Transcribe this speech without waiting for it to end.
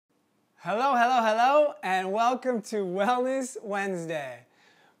Hello, hello, hello, and welcome to Wellness Wednesday.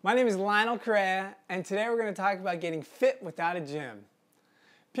 My name is Lionel Correa, and today we're going to talk about getting fit without a gym.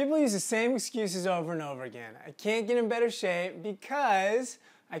 People use the same excuses over and over again. I can't get in better shape because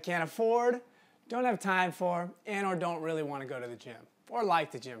I can't afford, don't have time for, and or don't really want to go to the gym, or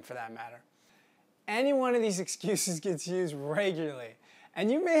like the gym for that matter. Any one of these excuses gets used regularly, and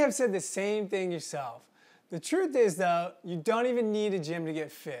you may have said the same thing yourself. The truth is though, you don't even need a gym to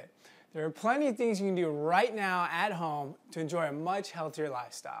get fit. There are plenty of things you can do right now at home to enjoy a much healthier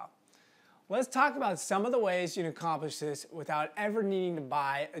lifestyle. Let's talk about some of the ways you can accomplish this without ever needing to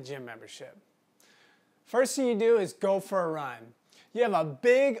buy a gym membership. First thing you do is go for a run. You have a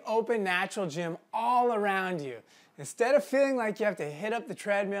big open natural gym all around you. Instead of feeling like you have to hit up the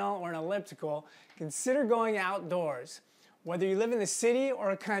treadmill or an elliptical, consider going outdoors. Whether you live in the city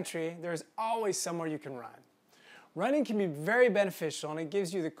or a country, there's always somewhere you can run. Running can be very beneficial and it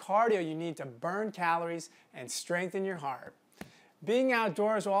gives you the cardio you need to burn calories and strengthen your heart. Being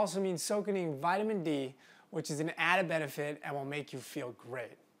outdoors will also mean soaking in vitamin D, which is an added benefit and will make you feel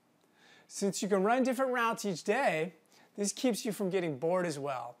great. Since you can run different routes each day, this keeps you from getting bored as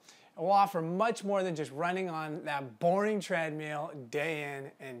well. It will offer much more than just running on that boring treadmill day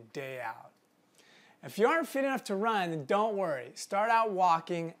in and day out. If you aren't fit enough to run, then don't worry. Start out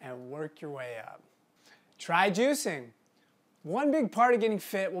walking and work your way up. Try juicing. One big part of getting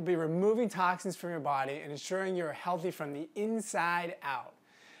fit will be removing toxins from your body and ensuring you're healthy from the inside out.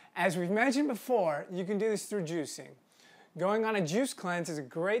 As we've mentioned before, you can do this through juicing. Going on a juice cleanse is a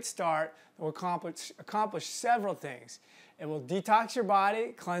great start that will accomplish several things. It will detox your body,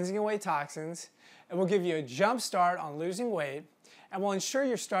 cleansing away toxins. It will give you a jump start on losing weight and will ensure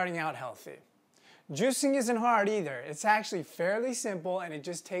you're starting out healthy. Juicing isn't hard either. It's actually fairly simple and it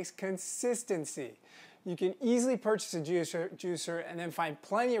just takes consistency. You can easily purchase a juicer and then find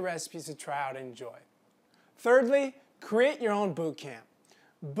plenty of recipes to try out and enjoy. Thirdly, create your own boot camp.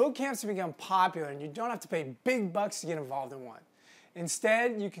 Boot camps have become popular and you don't have to pay big bucks to get involved in one.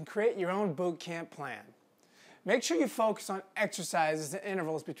 Instead, you can create your own boot camp plan. Make sure you focus on exercises and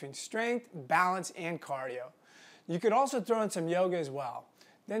intervals between strength, balance, and cardio. You could also throw in some yoga as well.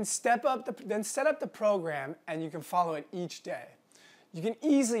 Then set up the program and you can follow it each day. You can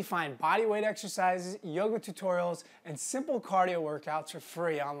easily find bodyweight exercises, yoga tutorials, and simple cardio workouts for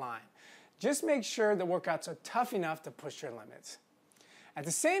free online. Just make sure the workouts are tough enough to push your limits. At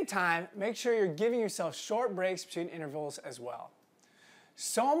the same time, make sure you're giving yourself short breaks between intervals as well.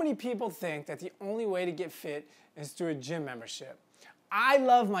 So many people think that the only way to get fit is through a gym membership. I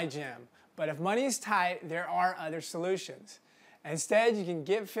love my gym, but if money is tight, there are other solutions. Instead, you can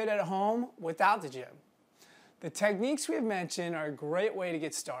get fit at home without the gym. The techniques we have mentioned are a great way to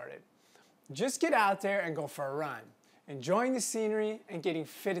get started. Just get out there and go for a run, enjoying the scenery and getting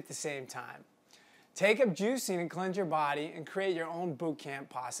fit at the same time. Take up juicing and cleanse your body and create your own boot camp,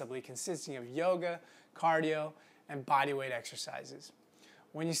 possibly consisting of yoga, cardio, and bodyweight exercises.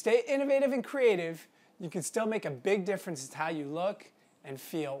 When you stay innovative and creative, you can still make a big difference in how you look and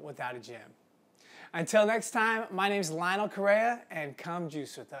feel without a gym. Until next time, my name is Lionel Correa, and come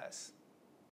juice with us.